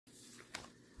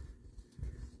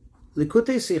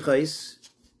Likutei Sichos,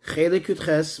 Chelik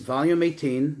Yudches, Volume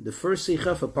 18, the first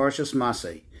Sicha for Parshas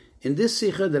Masei. In this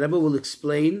Sicha, the Rebbe will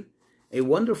explain a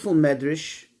wonderful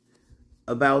medrash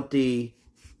about the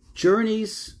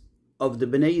journeys of the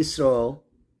Bnei Yisrael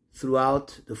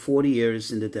throughout the 40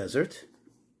 years in the desert,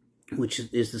 which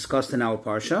is discussed in our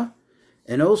Parsha,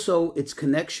 and also its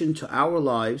connection to our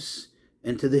lives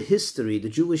and to the history, the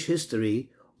Jewish history,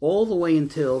 all the way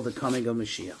until the coming of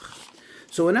Mashiach.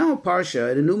 So in our Parsha,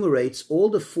 it enumerates all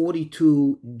the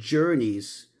 42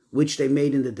 journeys which they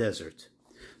made in the desert.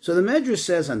 So the Medrash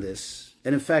says on this,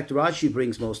 and in fact Rashi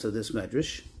brings most of this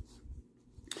Medrash,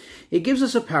 it gives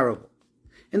us a parable.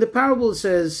 In the parable it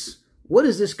says, what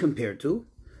is this compared to?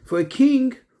 For a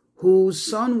king whose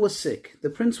son was sick, the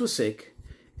prince was sick,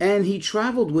 and he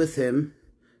traveled with him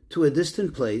to a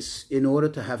distant place in order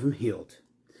to have him healed.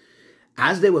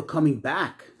 As they were coming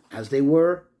back, as they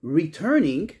were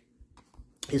returning,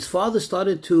 his father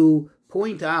started to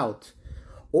point out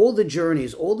all the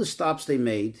journeys, all the stops they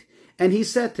made, and he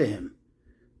said to him,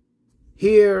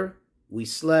 here we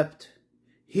slept,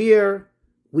 here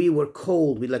we were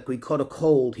cold, we caught a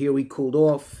cold, here we cooled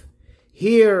off,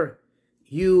 here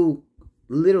you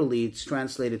literally, it's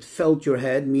translated, felt your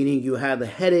head, meaning you had the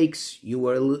headaches, you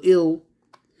were a little ill.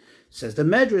 Says the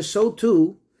Medrash, so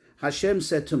too, Hashem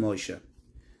said to Moshe,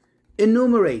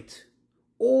 enumerate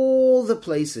all the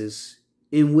places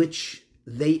in which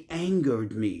they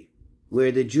angered me,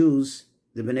 where the Jews,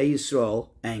 the Bnei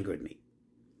Yisrael, angered me.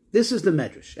 This is the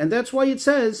Medrash. And that's why it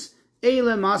says,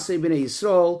 Eile Masei Bnei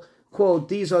Yisrael, quote,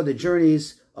 these are the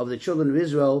journeys of the children of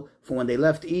Israel from when they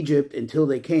left Egypt until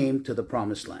they came to the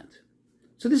Promised Land.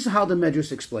 So this is how the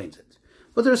Medrash explains it.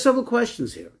 But there are several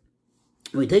questions here.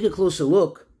 When we take a closer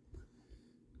look,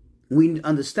 we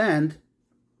understand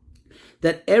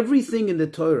that everything in the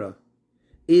Torah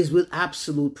is with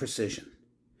absolute precision.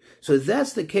 So if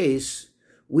that's the case,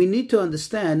 we need to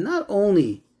understand not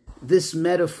only this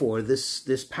metaphor,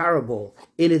 this parable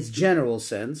in its general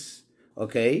sense,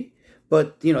 okay,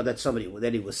 but, that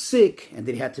he was sick and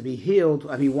that he had to be healed.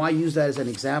 I mean, why use that as an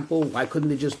example? Why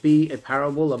couldn't it just be a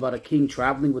parable about a king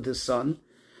traveling with his son?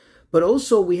 But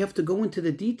also we have to go into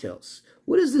the details.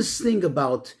 What is this thing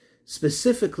about,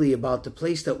 specifically about the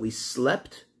place that we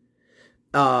slept,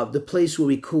 the place where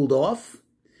we cooled off,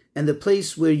 and the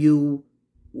place where you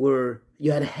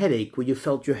had a headache, where you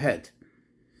felt your head,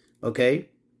 okay?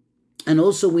 And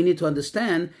also we need to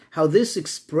understand how this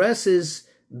expresses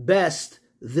best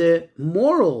the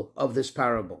moral of this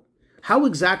parable. How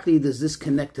exactly does this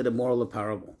connect to the moral of the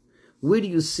parable? Where do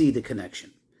you see the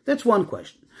connection? That's one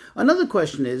question. Another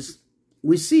question is,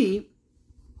 we see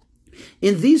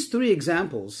in these three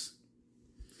examples,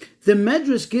 the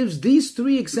Medrash gives these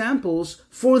three examples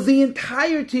for the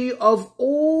entirety of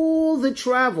all the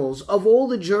travels, of all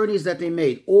the journeys that they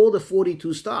made, all the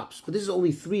 42 stops. But this is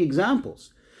only three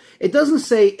examples. It doesn't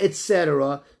say,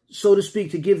 etc., so to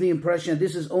speak, to give the impression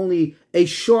this is only a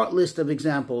short list of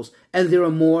examples and there are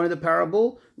more in the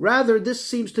parable. Rather, this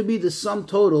seems to be the sum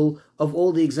total of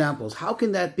all the examples. How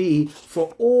can that be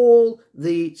for all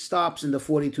the stops in the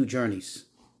 42 journeys?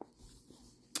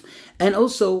 And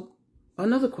also,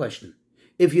 another question.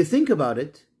 If you think about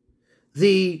it,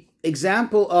 the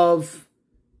example of,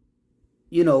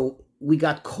 we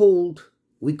got cold,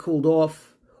 we cooled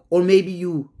off, or maybe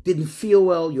you didn't feel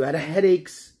well, you had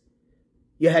headaches,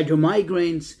 you had your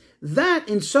migraines, that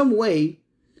in some way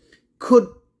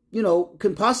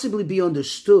can possibly be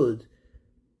understood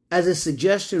as a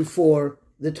suggestion for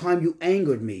the time you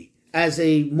angered me, as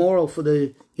a moral for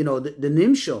the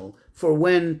nimshal, for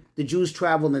when the Jews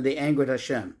traveled and they angered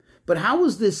Hashem. But how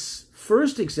is this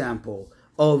first example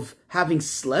of having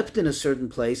slept in a certain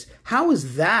place, how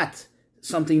is that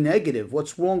something negative?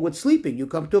 What's wrong with sleeping? You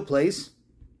come to a place,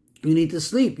 you need to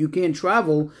sleep. You can't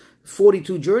travel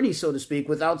 42 journeys, so to speak,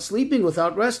 without sleeping,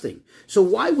 without resting. So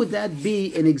why would that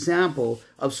be an example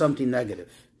of something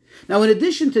negative? Now, in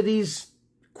addition to these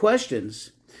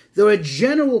questions, there are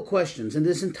general questions in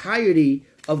this entirety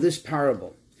of this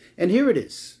parable. And here it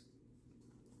is.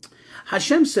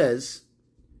 Hashem says,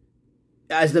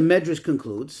 as the Medrash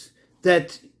concludes,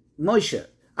 that Moshe,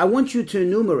 I want you to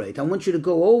enumerate, I want you to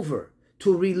go over,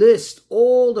 to relist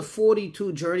all the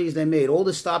 42 journeys they made, all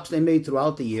the stops they made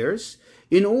throughout the years,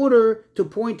 in order to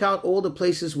point out all the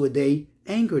places where they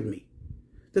angered me.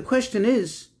 The question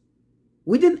is,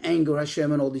 we didn't anger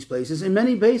Hashem in all these places. In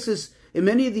many places, in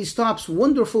many of these stops,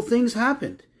 wonderful things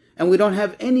happened. And we don't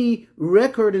have any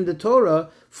record in the Torah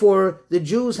for the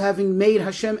Jews having made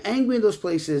Hashem angry in those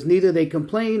places. Neither they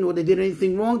complained or they did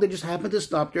anything wrong. They just happened to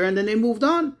stop there and then they moved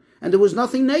on. And there was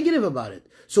nothing negative about it.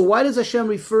 So why does Hashem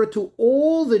refer to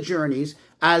all the journeys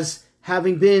as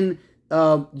having been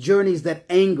journeys that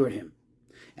angered him.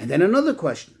 And then another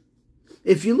question.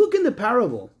 If you look in the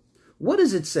parable, what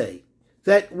does it say?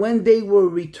 That when they were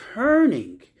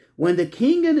returning, when the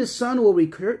king and his son were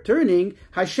returning,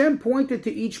 Hashem pointed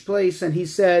to each place and he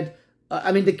said,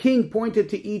 the king pointed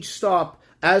to each stop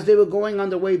as they were going on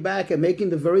their way back and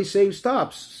making the very same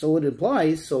stops. So it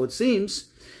implies, so it seems,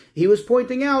 he was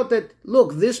pointing out that,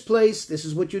 look, this place, this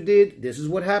is what you did, this is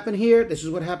what happened here, this is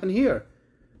what happened here.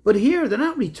 But here, they're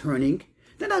not returning.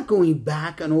 They're not going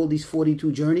back on all these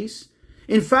 42 journeys.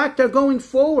 In fact, they're going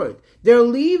forward. They're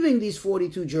leaving these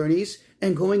 42 journeys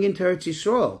and going into Eretz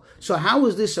Yisrael. So how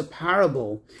is this a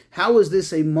parable? How is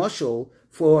this a mashal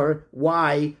for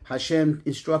why Hashem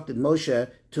instructed Moshe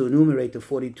to enumerate the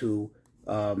 42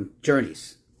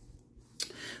 journeys?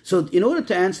 So in order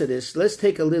to answer this, let's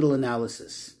take a little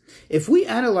analysis. If we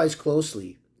analyze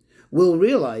closely, we'll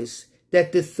realize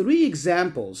that the three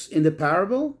examples in the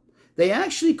parable, they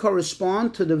actually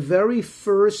correspond to the very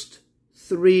first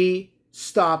three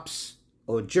stops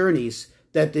or journeys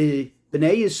that the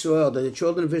Bnei Yisrael, that the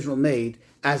children of Israel made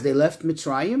as they left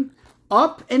Mitzrayim,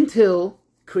 up until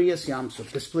Kriyas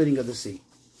Yamsuf, the splitting of the sea.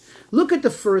 Look at the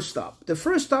first stop. The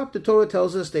first stop, the Torah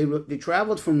tells us they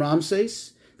traveled from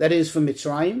Ramses, that is from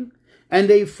Mitzrayim, and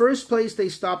the first place they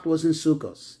stopped was in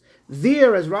Sukkos.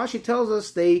 There, as Rashi tells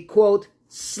us, they, quote,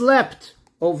 slept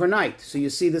overnight. So you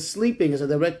see the sleeping is a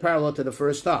direct parallel to the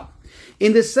first stop.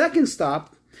 In the second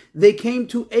stop, they came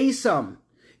to Asam.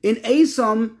 In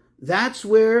Asam, that's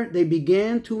where they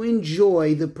began to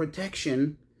enjoy the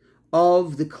protection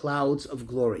of the clouds of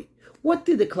glory. What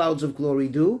did the clouds of glory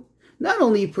do? Not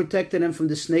only protected them from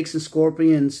the snakes and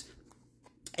scorpions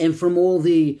and from all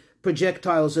the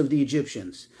projectiles of the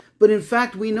Egyptians, but in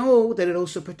fact we know that it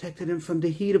also protected them from the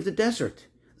heat of the desert,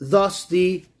 thus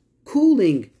the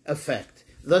cooling effect,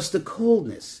 thus the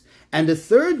coldness. And the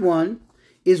third one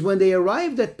is when they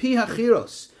arrived at Pi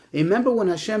Hachiros. Remember when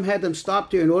Hashem had them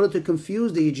stopped here in order to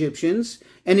confuse the Egyptians,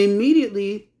 and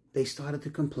immediately they started to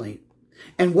complain.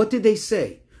 And what did they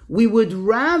say? We would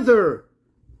rather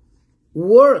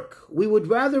work, we would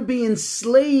rather be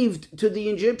enslaved to the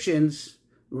Egyptians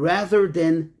rather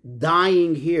than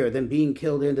dying here, than being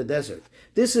killed in the desert.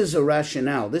 This is a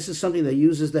rationale. This is something that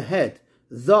uses the head.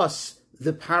 Thus,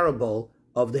 the parable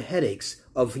of the headaches,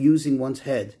 of using one's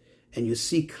head. And you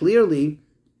see clearly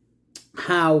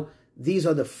how these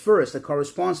are the first, that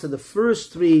corresponds to the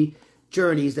first three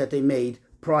journeys that they made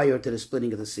prior to the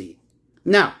splitting of the sea.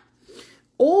 Now,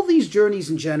 all these journeys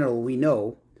in general, we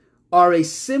know, are a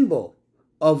symbol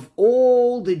of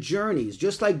all the journeys,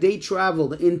 just like they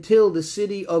traveled until the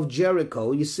city of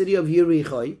Jericho, the city of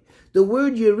Yericho. The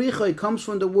word Yericho comes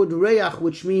from the word reach,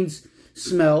 which means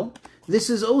smell. This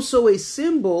is also a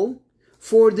symbol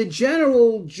for the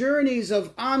general journeys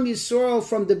of Am Yisrael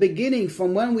from the beginning,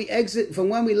 from when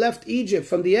we left Egypt,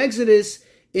 from the Exodus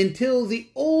until the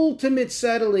ultimate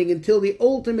settling, until the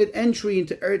ultimate entry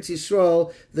into Eretz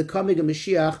Yisrael, the coming of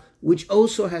Mashiach, which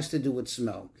also has to do with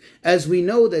smell. As we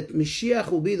know that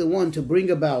Mashiach will be the one to bring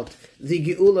about the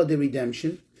Geula, the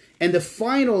redemption, and the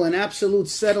final and absolute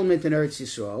settlement in Eretz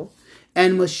Yisrael.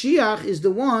 And Mashiach is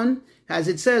the one, as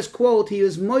it says, quote, he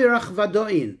is Moirach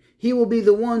Vadoin. He will be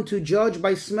the one to judge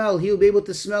by smell. He will be able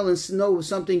to smell and know if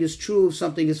something is true, if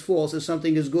something is false, if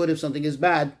something is good, if something is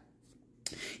bad.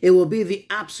 It will be the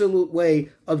absolute way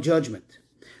of judgment.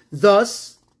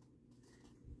 Thus,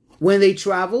 when they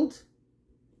traveled,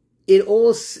 it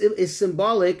all is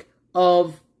symbolic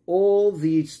of all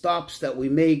the stops that we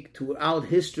make throughout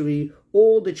history,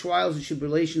 all the trials and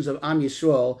tribulations of Am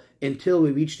Yisrael until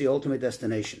we reach the ultimate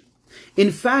destination.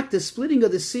 In fact, the splitting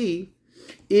of the sea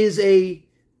is a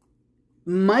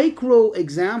micro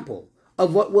example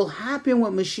of what will happen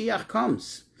when Mashiach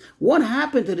comes. What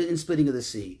happened to the splitting of the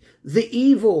sea? The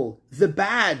evil, the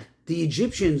bad, the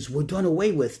Egyptians were done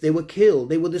away with. They were killed.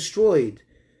 They were destroyed.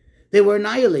 They were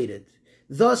annihilated.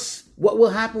 Thus, what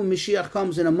will happen when Mashiach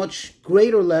comes in a much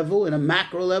greater level, in a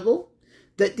macro level,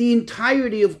 that the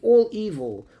entirety of all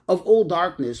evil, of all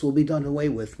darkness will be done away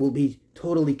with, will be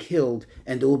totally killed,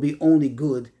 and there will be only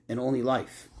good and only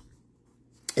life.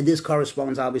 And this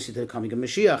corresponds obviously to the coming of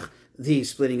Mashiach, the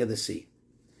splitting of the sea.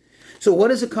 So what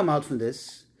does it come out from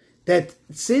this? That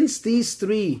since these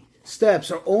three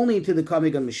steps are only into the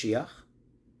coming of Mashiach,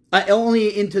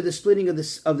 only into the splitting of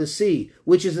the sea,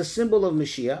 which is a symbol of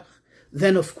Mashiach,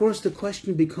 then of course the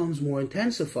question becomes more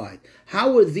intensified.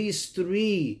 How are these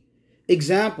three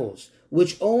examples,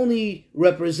 which only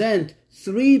represent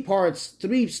 3 parts,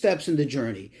 3 steps in the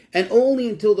journey, and only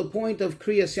until the point of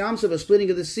Kriyas Yamsuf, a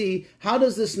splitting of the sea, how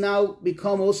does this now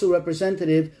become also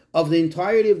representative of the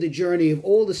entirety of the journey, of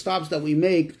all the stops that we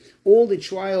make, all the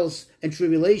trials and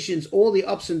tribulations, all the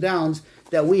ups and downs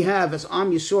that we have as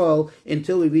Am Yisrael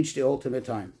until we reach the ultimate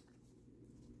time?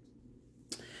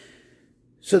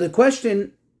 So the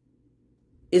question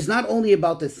is not only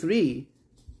about the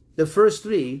first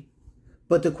three,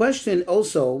 but the question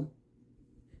also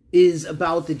is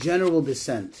about the general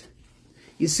descent.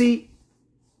 You see,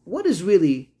 what is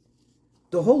really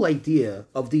the whole idea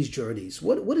of these journeys?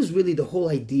 What is really the whole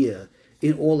idea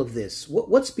in all of this?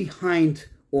 What's behind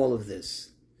all of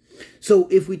this? So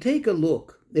if we take a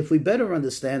look, if we better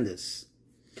understand this,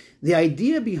 the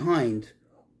idea behind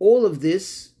all of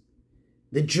this,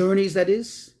 the journeys that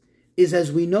is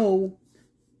as we know,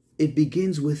 it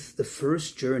begins with the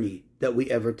first journey that we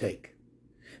ever take.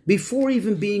 Before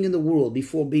even being in the world,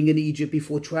 before being in Egypt,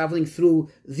 before traveling through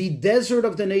the desert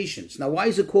of the nations. Now, why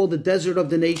is it called the desert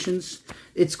of the nations?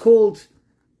 It's called,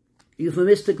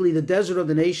 euphemistically, the desert of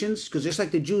the nations, because just like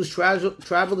the Jews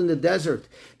traveled in the desert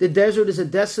is a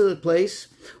desolate place,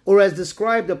 or as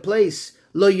described, a place,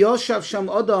 Lo Yoshav Sham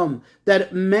Adam,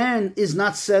 that man is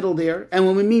not settled there. And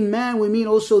when we mean man, we mean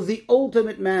also the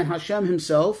ultimate man, Hashem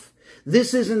himself.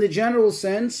 This is in the general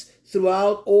sense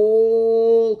throughout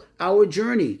all our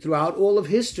journey, throughout all of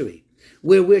history,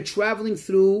 where we're traveling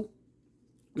through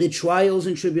the trials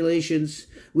and tribulations,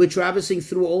 we're traversing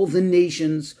through all the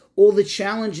nations, all the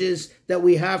challenges that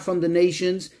we have from the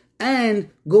nations, and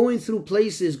going through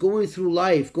places, going through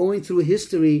life, going through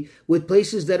history with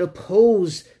places that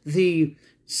oppose the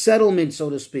settlement, so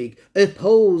to speak,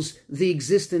 oppose the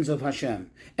existence of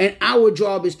Hashem. And our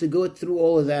job is to go through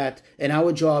all of that, and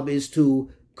our job is to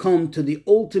come to the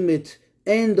ultimate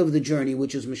end of the journey,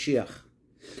 which is Mashiach.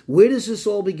 Where does this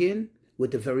all begin?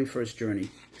 With the very first journey.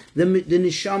 The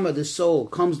neshama, the soul,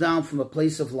 comes down from a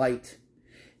place of light.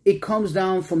 It comes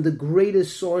down from the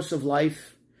greatest source of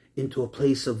life into a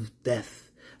place of death,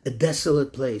 a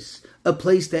desolate place, a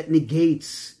place that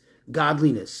negates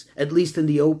godliness, at least in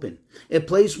the open, a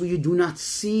place where you do not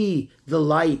see the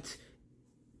light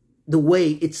the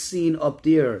way it's seen up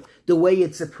there, the way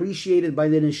it's appreciated by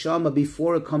the neshama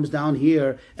before it comes down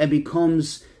here and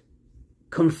becomes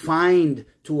confined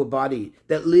to a body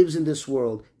that lives in this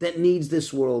world, that needs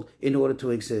this world in order to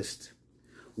exist.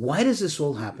 Why does this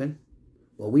all happen?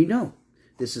 Well, we know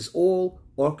this is all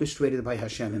orchestrated by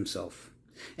Hashem himself.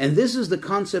 And this is the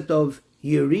concept of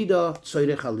Yerida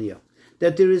Tzorech Aliyah,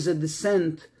 that there is a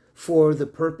descent for the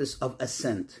purpose of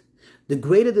ascent. The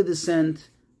greater the descent,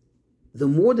 the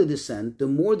more the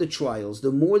trials,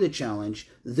 the more the challenge,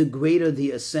 the greater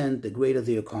the ascent, the greater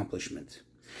the accomplishment.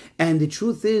 And the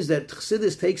truth is that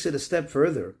Chassidus takes it a step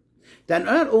further, that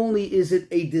not only is it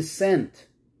a descent,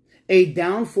 a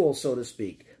downfall, so to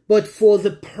speak, but for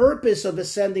the purpose of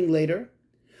ascending later,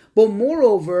 but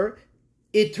moreover,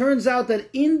 it turns out that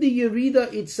in the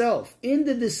Yerida itself, in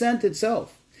the descent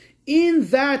itself, in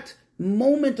that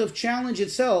moment of challenge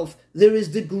itself, there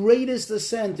is the greatest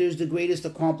ascent, there's the greatest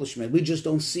accomplishment. We just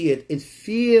don't see it. It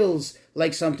feels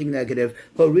like something negative,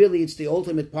 but really it's the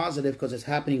ultimate positive because it's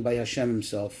happening by Hashem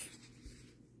himself.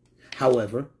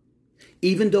 However,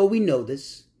 even though we know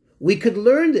this, we could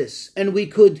learn this and we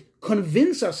could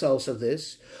convince ourselves of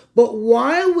this, but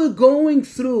while we're going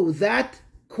through that,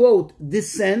 quote,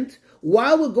 descent,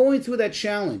 while we're going through that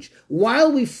challenge,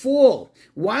 while we fall,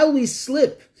 while we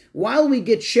slip, while we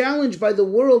get challenged by the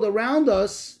world around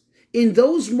us, in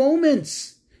those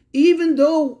moments, even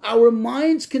though our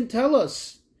minds can tell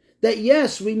us that,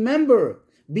 yes, remember,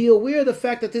 be aware of the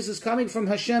fact that this is coming from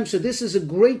Hashem, so this is a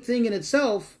great thing in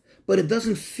itself, but it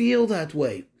doesn't feel that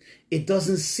way. It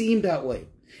doesn't seem that way.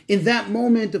 In that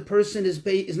moment, the person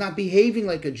is not behaving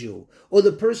like a Jew, or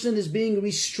the person is being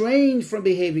restrained from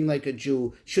behaving like a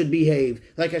Jew should behave,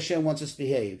 like Hashem wants us to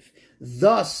behave.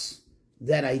 Thus,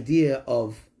 that idea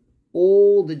of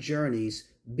all the journeys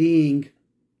being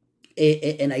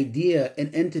an idea,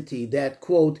 an entity that,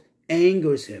 quote,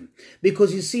 angers him.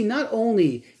 Because you see, not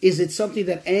only is it something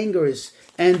that angers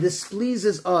and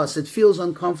displeases us, it feels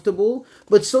uncomfortable,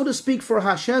 but so to speak for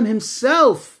Hashem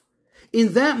himself,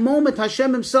 in that moment,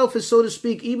 Hashem himself is, so to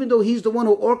speak, even though he's the one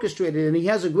who orchestrated it and he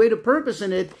has a greater purpose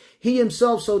in it, he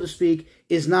himself, so to speak,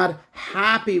 is not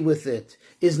happy with it,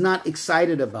 is not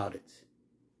excited about it,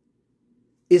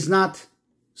 is not,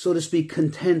 so to speak,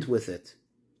 content with it.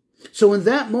 So in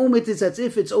that moment, it's as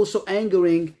if it's also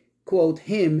angering, quote,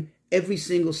 him every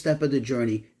single step of the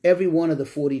journey, every one of the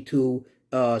 42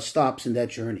 stops in that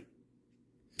journey.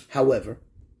 However,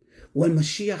 when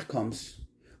Mashiach comes,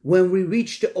 when we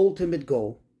reach the ultimate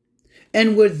goal.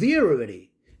 And we're there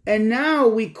already. And now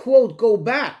we, quote, go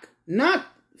back. Not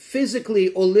physically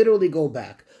or literally go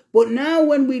back. But now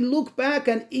when we look back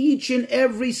on each and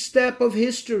every step of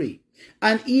history,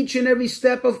 on each and every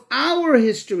step of our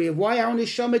history, of why our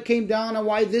neshama came down, and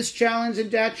why this challenge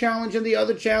and that challenge and the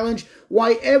other challenge,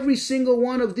 why every single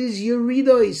one of these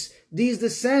yeridos, these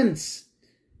descents,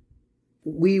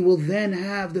 we will then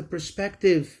have the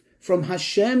perspective from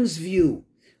Hashem's view.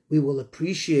 We will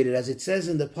appreciate it, as it says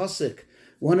in the Pasuk,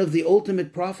 one of the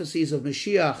ultimate prophecies of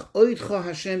Mashiach, Oidcha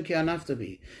Hashem ki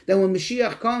anaftabi. That when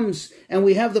Mashiach comes and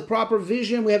we have the proper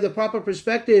vision, we have the proper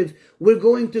perspective, we're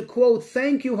going to quote,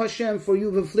 thank you Hashem for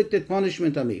you've inflicted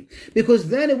punishment on me. Because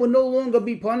then it will no longer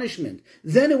be punishment.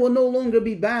 Then it will no longer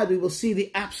be bad. We will see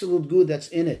the absolute good that's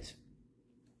in it.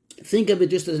 Think of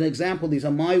it just as an example. These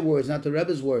are my words, not the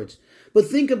Rebbe's words. But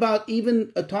think about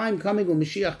even a time coming when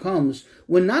Mashiach comes,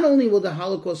 when not only will the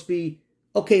Holocaust be,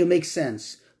 okay, it makes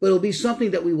sense, but it'll be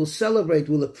something that we will celebrate,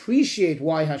 we'll appreciate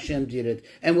why Hashem did it,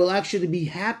 and we'll actually be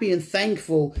happy and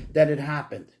thankful that it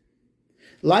happened.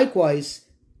 Likewise,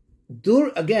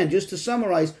 again, just to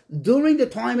summarize, during the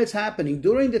time it's happening,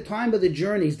 during the time of the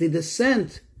journeys, the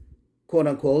descent, quote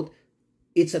unquote,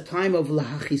 it's a time of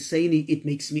lahachiseni. It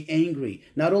makes me angry.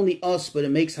 Not only us, but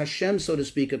it makes Hashem, so to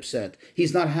speak, upset.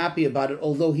 He's not happy about it,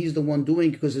 although he's the one doing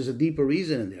it, because there's a deeper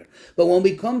reason in there. But when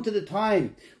we come to the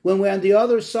time when we're on the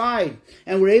other side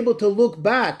and we're able to look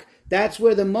back, that's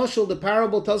where the mashal, the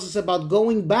parable, tells us about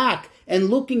going back and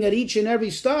looking at each and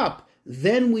every stop.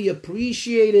 Then we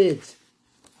appreciate it.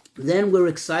 Then we're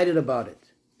excited about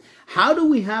it. How do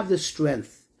we have the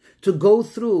strength to go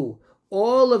through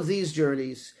all of these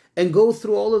journeys and go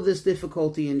through all of this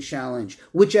difficulty and challenge,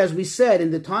 which, as we said,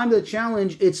 in the time of the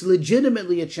challenge, it's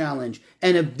legitimately a challenge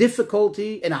and a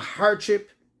difficulty and a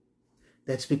hardship?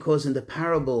 That's because in the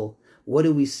parable, what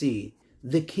do we see?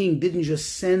 The king didn't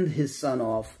just send his son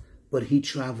off, but he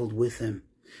traveled with him.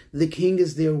 The king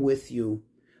is there with you.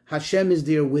 Hashem is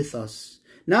there with us.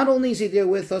 Not only is he there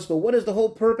with us, but what is the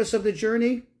whole purpose of the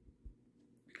journey?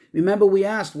 Remember, we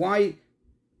asked, why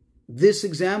this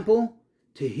example?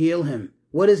 To heal him.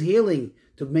 What is healing?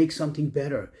 To make something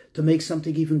better, to make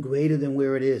something even greater than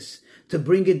where it is, to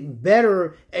bring it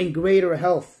better and greater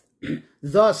health.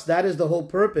 Thus, that is the whole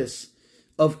purpose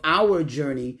of our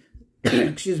journey,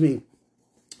 excuse me,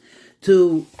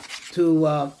 to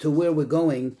where we're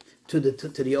going, to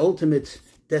the ultimate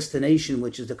destination,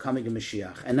 which is the coming of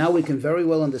Mashiach. And now we can very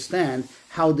well understand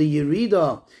how the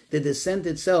Yerida, the descent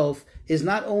itself, is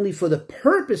not only for the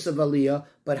purpose of Aliyah,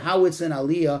 but how it's an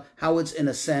Aliyah, how it's an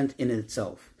ascent in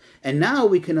itself. And now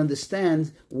we can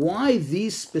understand why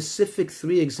these specific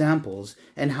three examples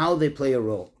and how they play a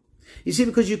role. You see,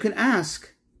 because you can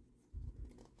ask,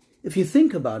 if you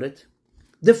think about it,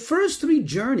 the first three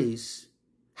journeys,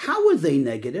 how were they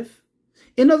negative?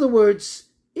 In other words,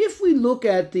 if we look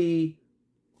at the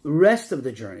rest of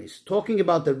the journeys, talking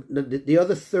about the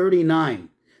other 39,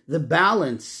 the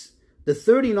balance, the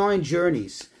 39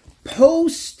 journeys,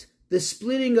 post the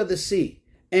splitting of the sea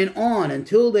and on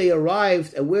until they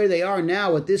arrived at where they are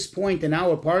now at this point in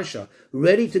our Parsha,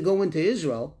 ready to go into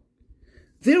Israel,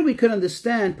 there we can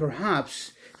understand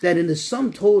perhaps that in the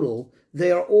sum total,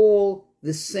 they are all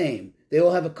the same. They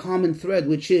all have a common thread,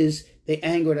 which is they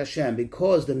angered Hashem,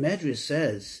 because the Medrash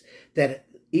says that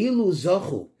Ilu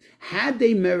Zachu, had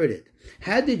they merited,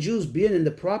 had the Jews been in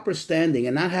the proper standing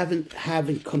and not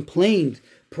having complained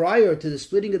prior to the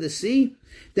splitting of the sea,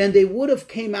 then they would have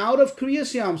came out of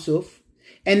Kriyas Yamsuf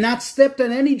and not stepped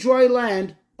on any dry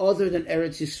land other than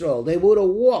Eretz Yisrael. They would have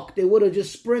walked, they would have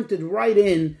just sprinted right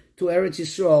in to Eretz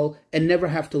Yisrael and never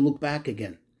have to look back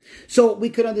again. So we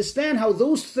could understand how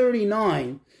those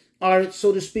 39 are,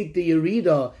 so to speak, the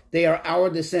Yerida. They are our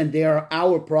descent, they are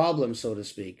our problem, so to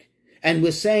speak. And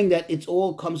we're saying that it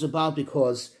all comes about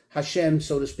because Hashem,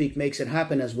 so to speak, makes it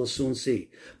happen, as we'll soon see.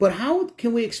 But how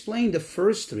can we explain the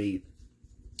first three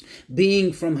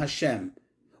being from Hashem?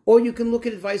 Or you can look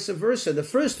at it vice versa. The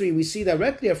first three we see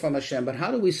directly are from Hashem, but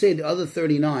how do we say the other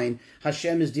 39,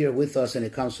 Hashem is there with us and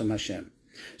it comes from Hashem?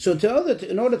 So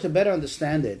in order to better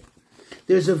understand it,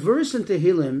 there's a verse in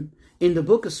Tehillim in the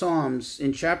book of Psalms,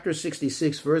 in chapter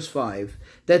 66, verse 5,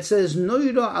 that says,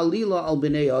 Noira alila al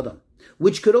b'nei Adam,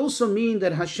 which could also mean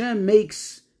that Hashem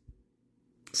makes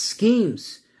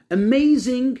schemes,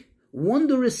 amazing,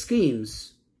 wondrous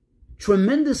schemes,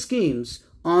 tremendous schemes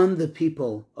on the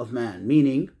people of man.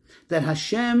 Meaning that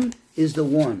Hashem is the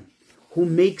one who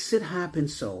makes it happen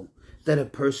so that a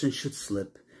person should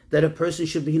slip, that a person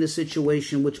should be in a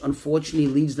situation which unfortunately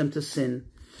leads them to sin,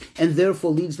 and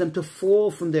therefore leads them to fall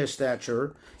from their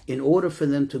stature, in order for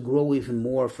them to grow even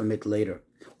more from it later.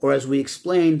 Or as we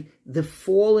explained, the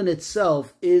fall in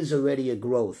itself is already a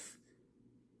growth.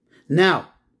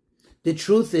 Now, the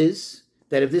truth is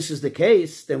that if this is the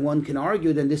case, then one can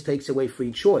argue then this takes away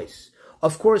free choice.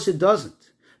 Of course it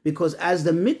doesn't. Because as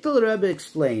the Mittel Rebbe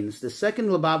explains, the second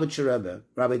Lubavitcher Rebbe,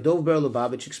 Rabbi Dov Ber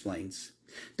Lubavitch explains,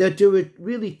 that there are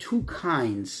really two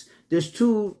kinds, there's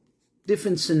two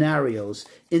different scenarios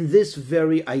in this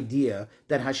very idea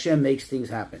that Hashem makes things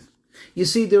happen. You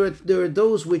see, there are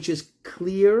those which is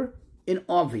clear and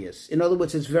obvious. In other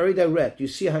words, it's very direct. You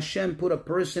see Hashem put a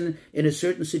person in a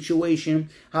certain situation.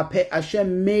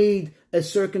 Hashem made a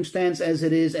circumstance as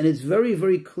it is, and it's very,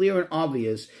 very clear and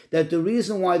obvious that the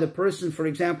reason why the person, for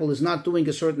example, is not doing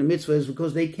a certain mitzvah is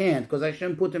because they can't, because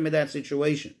Hashem put them in that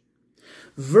situation.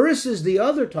 Versus the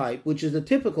other type, which is the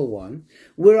typical one,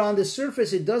 where on the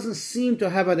surface it doesn't seem to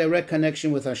have a direct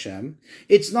connection with Hashem.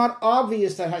 It's not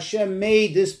obvious that Hashem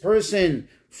made this person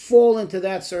fall into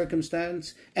that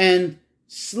circumstance and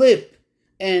slip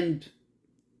and,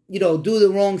 do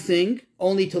the wrong thing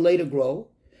only to later grow.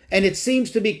 And it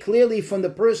seems to be clearly from the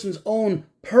person's own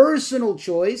personal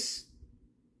choice,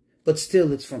 but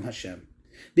still it's from Hashem.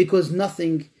 Because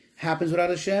nothing happens without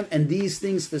Hashem, and these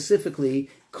things specifically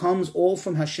comes all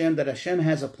from Hashem, that Hashem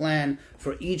has a plan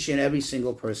for each and every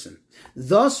single person.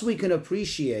 Thus we can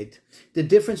appreciate the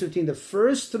difference between the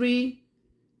first three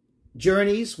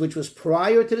journeys, which was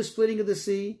prior to the splitting of the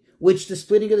sea, which the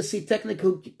splitting of the sea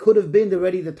technically could have been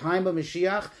already the time of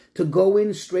Mashiach, to go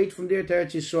in straight from there to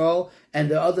Eretz Yisrael, and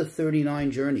the other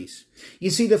 39 journeys. You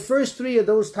see, the first three of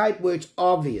those type where it's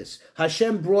obvious.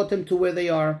 Hashem brought them to where they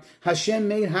are. Hashem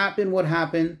made happen what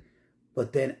happened.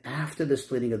 But then after the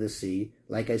splitting of the sea,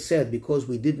 like I said, because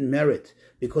we didn't merit,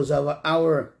 because of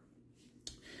our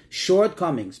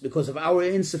shortcomings, because of our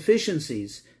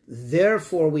insufficiencies,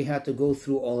 therefore we had to go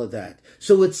through all of that.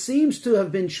 So it seems to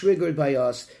have been triggered by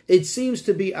us. It seems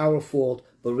to be our fault,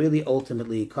 but really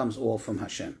ultimately it comes all from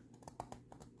Hashem.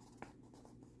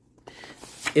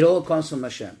 It all comes from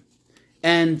Hashem.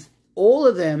 And all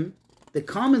of them, the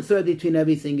common thread between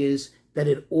everything is that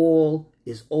it all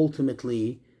is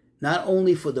ultimately not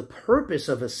only for the purpose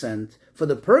of ascent, for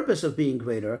the purpose of being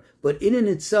greater, but in and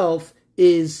itself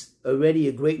is already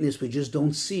a greatness. We just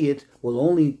don't see it. We'll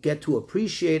only get to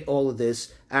appreciate all of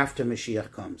this after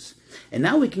Mashiach comes. And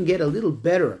now we can get a little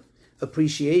better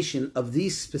appreciation of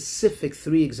these specific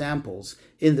three examples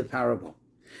in the parable.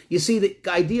 You see, the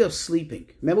idea of sleeping.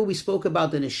 Remember we spoke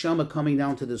about the neshama coming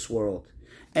down to this world.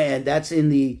 And that's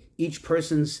in each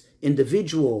person's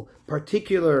individual,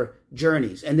 particular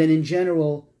journeys. And then in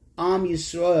general, Am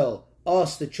Yisrael,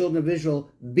 us, the children of Israel,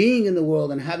 being in the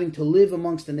world and having to live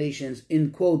amongst the nations,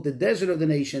 in quote, the desert of the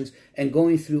nations, and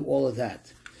going through all of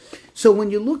that. So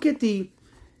when you look at the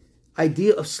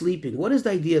idea of sleeping, what is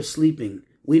the idea of sleeping?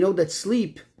 We know that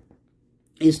sleep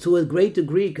is to a great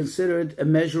degree considered a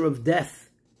measure of death.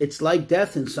 It's like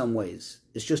death in some ways.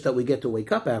 It's just that we get to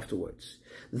wake up afterwards.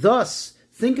 Thus,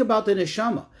 think about the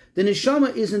neshama. The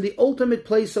neshama is in the ultimate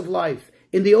place of life,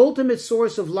 in the ultimate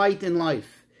source of light in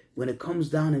life. When it comes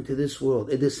down into this world,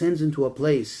 it descends into a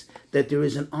place that there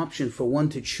is an option for one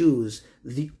to choose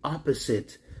the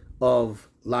opposite of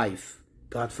life.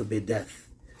 God forbid death.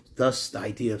 Thus, the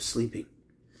idea of sleeping.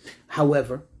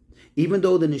 However, even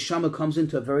though the neshama comes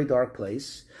into a very dark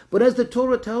place, but as the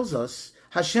Torah tells us,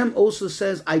 Hashem also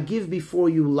says, I give before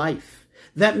you life.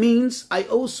 That means I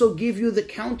also give you the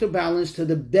counterbalance to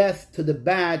the death, to the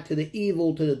bad, to the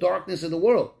evil, to the darkness of the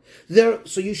world.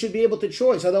 So you should be able to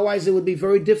choose. Otherwise, it would be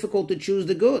very difficult to choose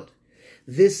the good.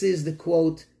 This is the,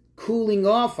 quote, cooling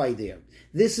off idea.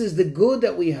 This is the good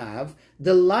that we have,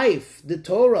 the life, the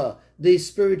Torah, the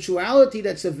spirituality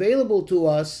that's available to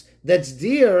us, that's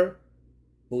dear,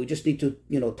 but we just need to,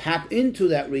 tap into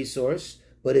that resource,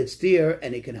 but it's dear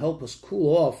and it can help us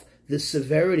cool off the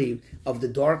severity of the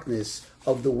darkness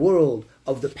of the world,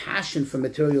 of the passion for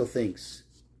material things.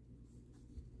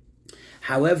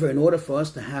 However, in order for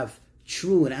us to have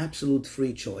true and absolute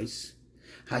free choice,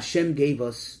 Hashem gave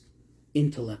us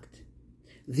intellect.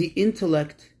 The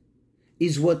intellect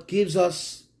is what gives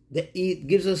us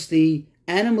the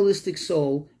animalistic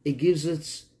soul. It gives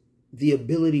us the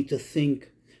ability to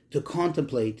think, to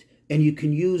contemplate, and you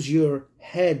can use your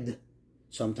head.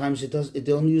 Sometimes it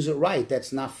don't use it right.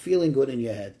 That's not feeling good in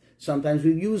your head. Sometimes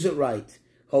we use it right.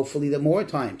 Hopefully the more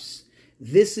times.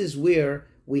 This is where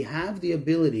we have the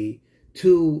ability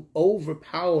to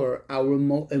overpower our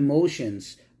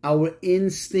emotions, our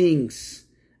instincts,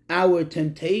 our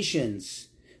temptations.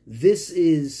 This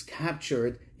is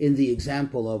captured in the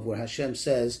example of where Hashem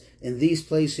says, in these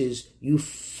places you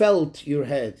felt your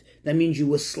head. That means you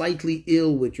were slightly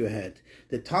ill with your head.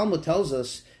 The Talmud tells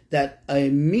us that a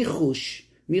michush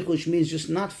means just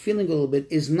not feeling a little bit,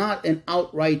 is not an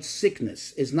outright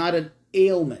sickness, is not an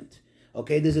ailment.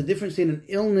 Okay, there's a difference in an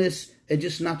illness and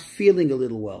just not feeling a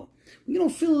little well. When you don't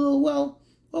feel a little well,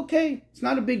 okay, it's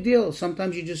not a big deal.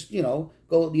 Sometimes you just, you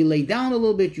lay down a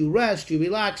little bit, you rest, you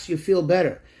relax, you feel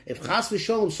better. If chas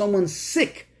v'sholom, someone's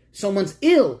sick, someone's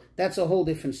ill, that's a whole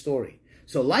different story.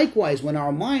 So likewise, when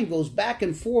our mind goes back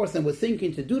and forth and we're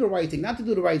thinking to do the right thing, not to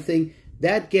do the right thing,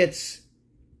 that gets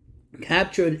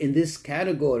captured in this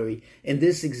category, in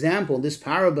this example, this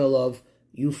parable of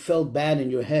you felt bad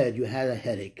in your head, you had a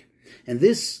headache. And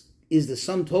this is the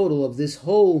sum total of this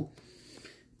whole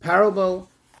parable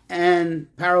and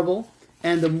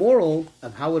the moral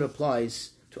of how it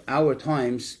applies to our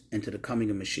times and to the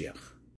coming of Mashiach.